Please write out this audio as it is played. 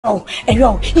Oh, it's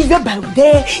your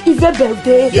birthday, it's your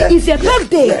birthday, it's your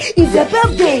birthday, it's your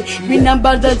birthday.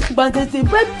 Remember that it's your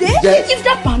birthday, it's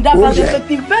the panda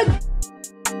birthday.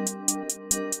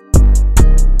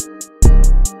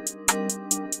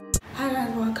 Hi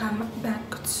guys, welcome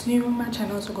back to my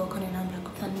channel. So go on and I'm back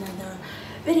with another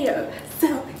video.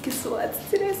 So guess what?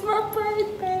 Today's my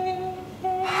birthday.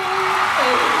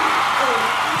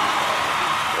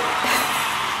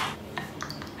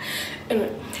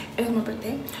 Anyway, it's my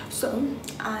birthday, so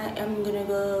I am gonna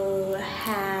go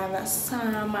have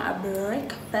some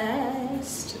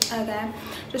breakfast. Okay,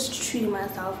 just treat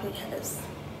myself because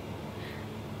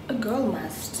a girl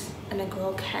must and a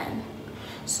girl can.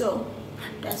 So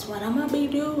that's what I'm gonna be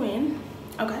doing.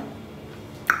 Okay,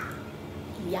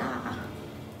 yeah.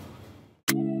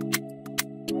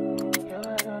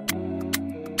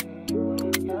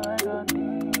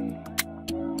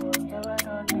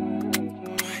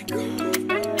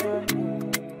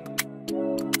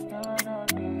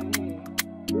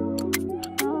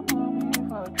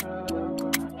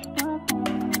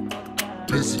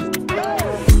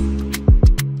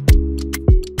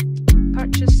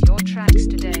 Purchase your tracks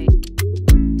today.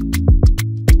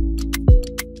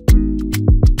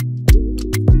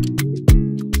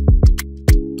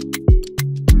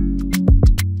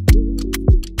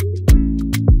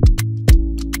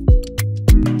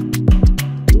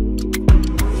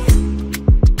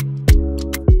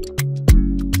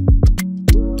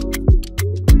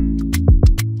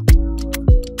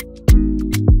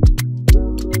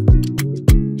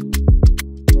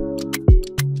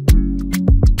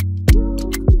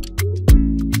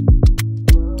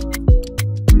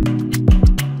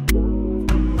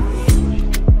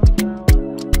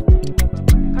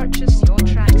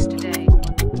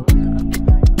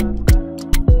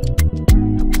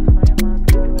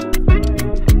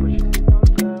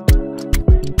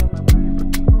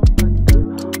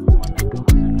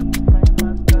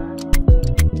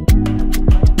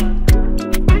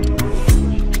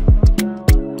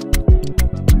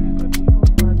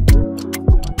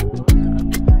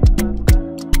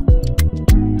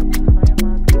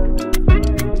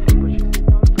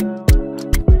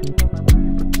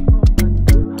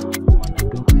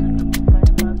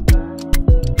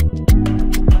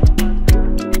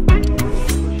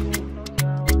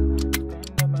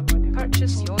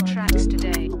 Purchase your tracks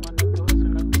today.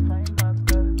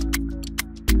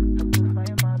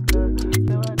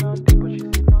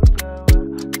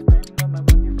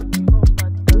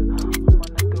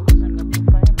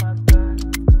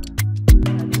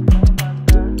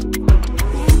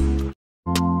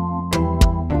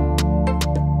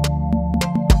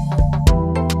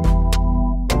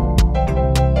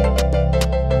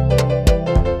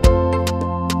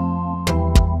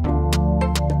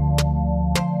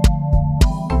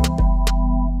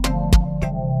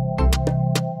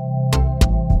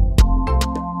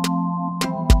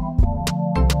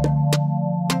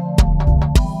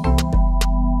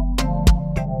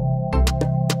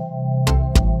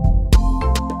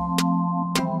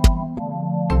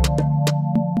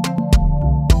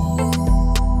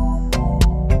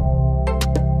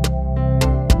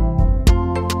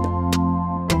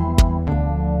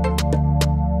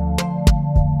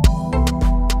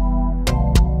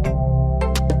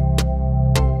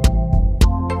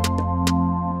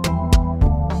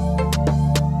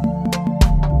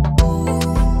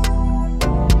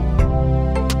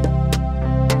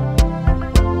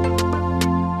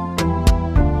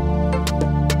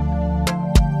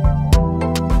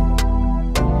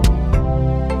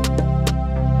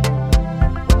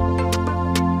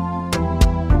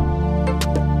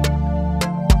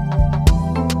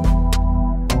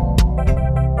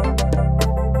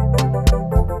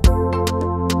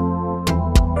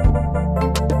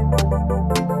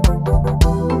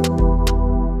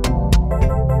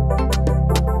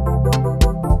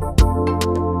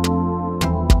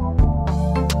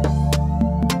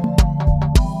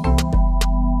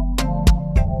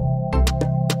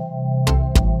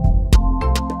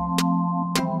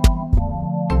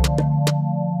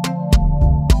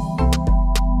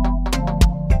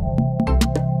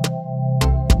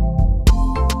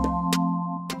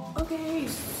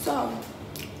 So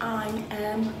I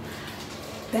am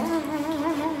back.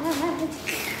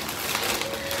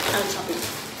 I'm shopping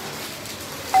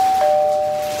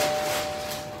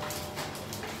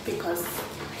because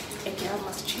a girl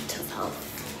must treat herself.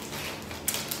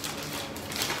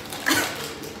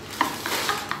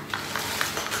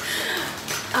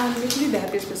 I'm literally the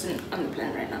happiest person on the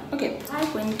planet right now. Okay, I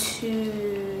went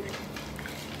to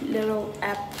Little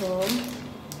Apple,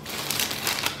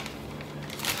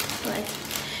 right?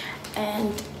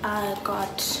 and I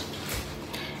got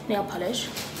nail polish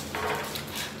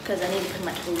because I need to put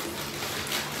my toes.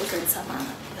 Also in summer,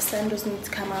 the sandals need to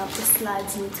come out, the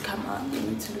slides need to come out, they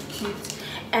need to look cute,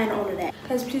 and all of that.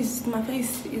 Guys, please, my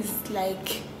face is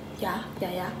like, yeah,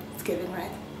 it's giving,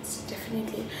 right? It's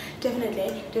definitely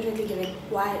giving.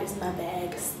 Why is my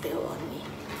bag still on me?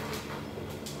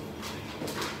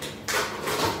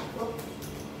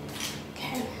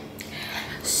 Okay,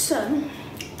 so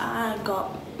I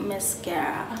got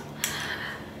mascara.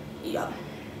 Yeah.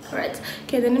 Alright,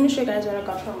 okay, then let me show you guys what I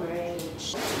got from Range.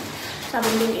 So I've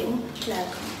been thinking,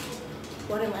 like,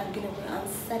 what am I gonna wear on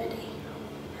Saturday,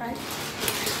 right?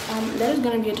 That is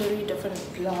gonna be a totally different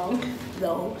vlog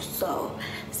though, so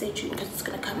stay tuned because it's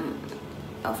gonna come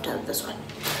after this one.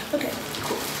 Okay,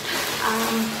 cool.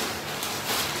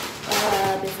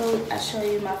 Before I show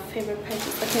you my favorite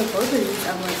purchase, okay, both of these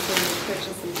are my favorite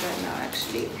purchases right now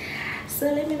actually. So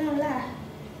let me not lie.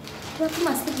 Do I put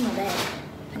my stuff in my bag?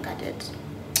 I think I did.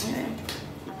 Anyway,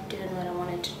 I didn't know what I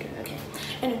wanted to do. Okay.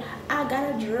 Anyway, I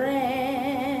got a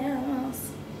dress.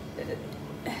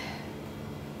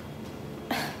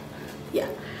 Yeah,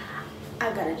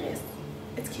 I got a dress.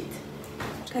 It's cute.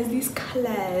 Guys, these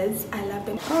colors, I love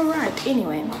them. Alright,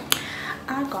 anyway,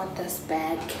 I got this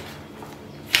bag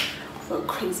for a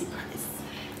crazy price.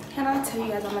 Can I tell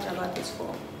you guys how much I got this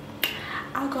for?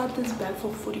 I got this bag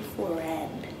for 44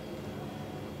 Rand.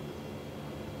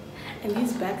 And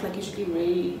these bags like usually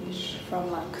range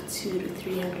from like 200 to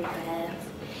 300 Rands.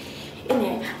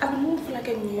 Anyway, I've been looking for like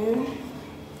a new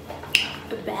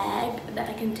bag that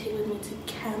I can take with me to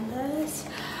campus.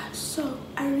 So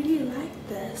I really like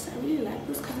this. I really like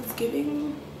this because it's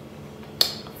giving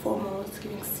formal, it's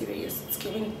giving serious, it's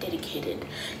giving dedicated.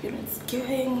 You know, it's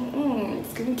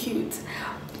giving cute,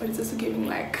 but it's also giving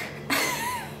like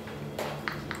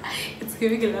it's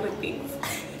giving a lot of things.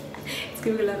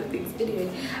 Giving a lot of things. Anyway,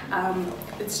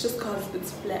 it's just cause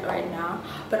it's flat right now,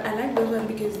 but I like this one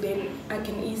because then I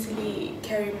can easily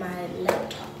carry my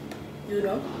laptop, you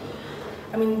know.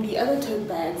 I mean, the other tote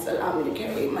bags allow me to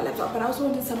carry my laptop, but I also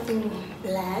wanted something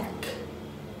black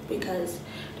because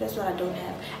that's what I don't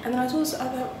have. And then I saw this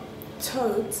other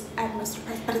tote at Mr.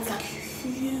 Price, but it's like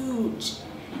huge.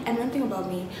 And one thing about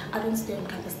me, I don't stay on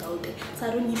campus the whole day, so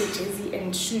I don't need a jersey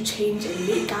and shoe change and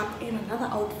makeup and another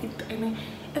outfit. And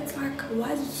it's like,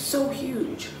 why is it so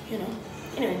huge, you know?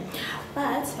 Anyway,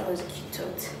 but that was a cute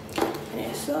tote.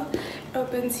 Anyway, so it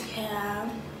opens here.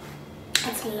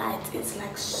 It's light. It's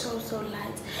like so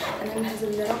light, and then it has a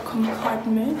little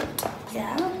compartment.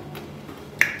 Yeah.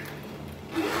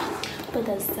 But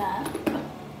there's that.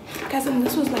 Guys, and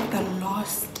this was like the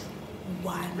last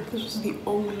one. This was the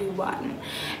only one,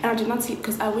 and I did not see it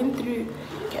because I went through.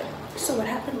 Okay, so what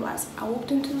happened was I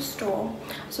walked into the store,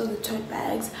 saw the tote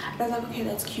bags, and I was like, okay,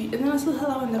 that's cute. And then I saw the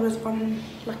one that was on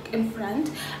like in front,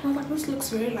 and I was like, this looks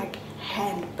very like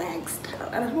handbag style,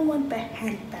 and I don't want the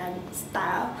handbag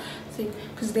style thing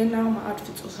because then now my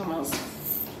outfits also smells,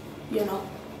 you know,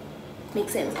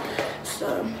 makes sense.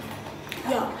 So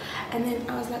yeah, and then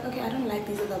I was like, okay, I don't like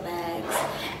these other bags,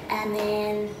 and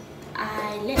then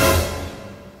I left.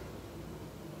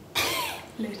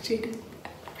 Legit.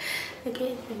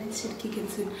 Okay, let's should kick in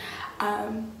soon.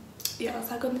 Yeah,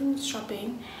 so I continued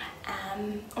shopping.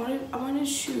 I wanted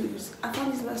shoes. I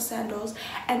found these little sandals,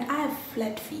 and I have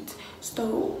flat feet, so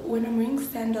when I'm wearing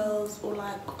sandals or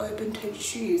like open toed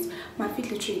shoes, my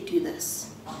feet literally do this,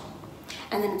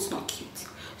 and then it's not cute.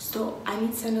 So I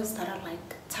need sandals that are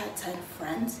like tighter in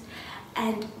front,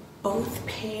 and both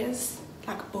pairs,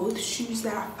 like both shoes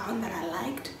that I found that I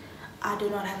liked, I do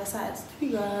not have a size. Here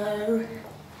we go.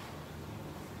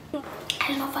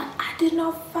 I did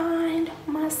not find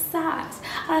my size.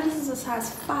 This is a size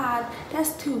 5.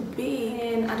 That's too big,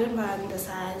 and I didn't find the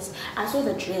size. I saw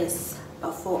the dress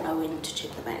before I went to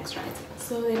check the bags, right?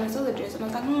 So then I saw the dress and I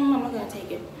was like, I'm not gonna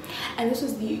take it. And this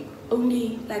was the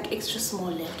only like extra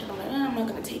small left, and I'm like, I'm not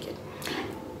gonna take it.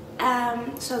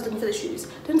 So I was looking for the shoes,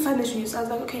 didn't find the shoes. I was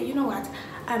like, okay, you know what,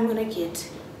 I'm gonna get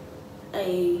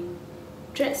a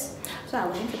dress. So I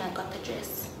went and I got the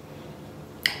dress.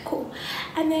 Cool.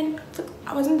 And then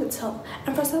I was in the top,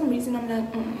 and for some reason I'm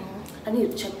like, I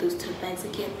need to check those tote bags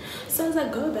again. So I was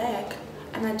like, go back,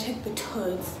 and I checked the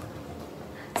totes.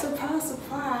 Surprise,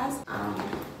 surprise.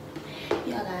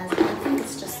 Yeah guys, I think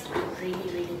it's just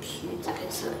really cute. Okay,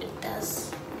 so it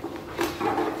does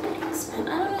expand.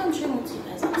 I don't know, I'm showing it to you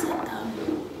guys upside down.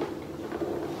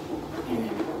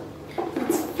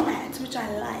 It's flat, which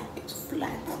I like. It's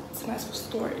flat, it's nice for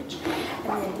storage,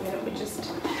 and then you know, it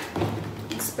just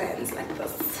expands like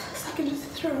this, so I can just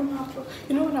throw them out.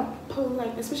 You know, when I pull,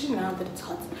 like, especially now that it's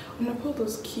hot, when I pull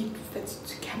those cute fits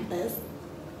to campus,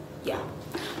 Yeah,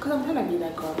 because I'm trying to be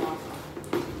that girl now.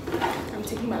 I'm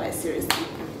taking my life seriously.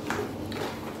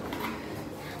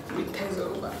 Winter's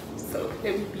over, so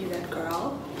let me be that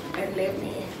girl and let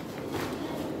me.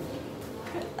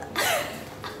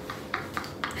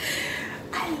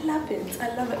 I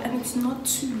love it, and it's not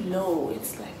too low.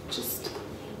 It's like just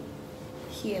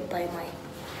here by my,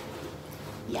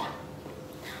 yeah,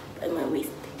 by my waist,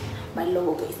 my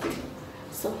lower waist.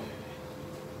 So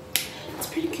it's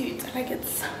pretty cute. I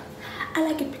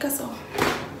like it because of.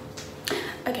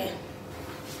 Okay,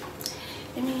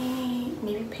 let me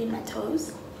maybe paint my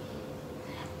toes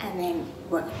and then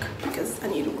work because I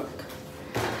need to work.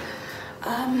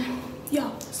 Yeah,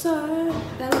 so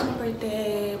that was my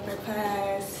birthday,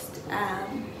 breakfast,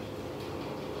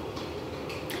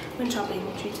 went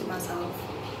shopping, treated myself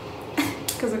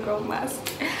because a girl must.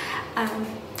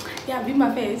 Yeah, beat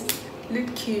my face,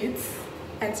 look cute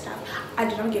and stuff. I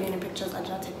did not get any pictures, I did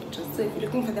not take pictures, so if you're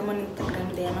looking for them on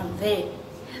Instagram, they are not there,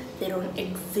 they don't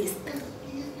exist.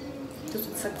 This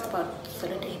what sucks about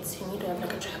solo dates. You need to have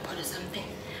like a tripod or something,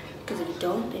 because if you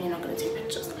don't, then you're not gonna take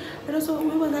pictures. But also,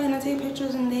 where was I gonna take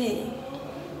pictures in there?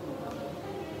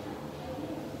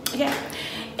 Okay.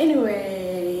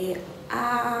 Anyway,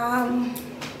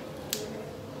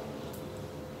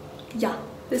 yeah,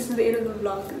 this is the end of the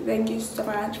vlog. Thank you so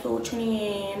much for tuning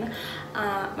in.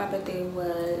 My birthday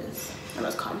was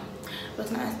calm. It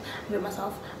was nice. I made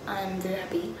myself. I'm very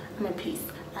happy. I'm at peace.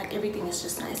 Like everything is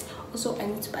just nice. Also, I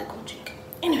need to buy cold drink.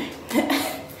 Anyway,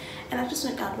 and I just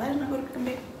went out. Why didn't I go to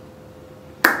bed?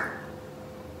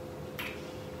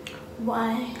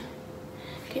 Why?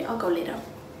 Okay, I'll go later.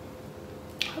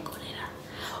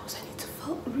 Also, I need to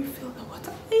refill the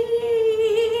water.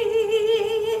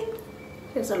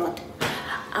 There's a lot.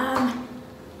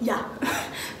 Yeah.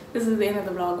 This is the end of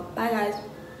the vlog. Bye guys.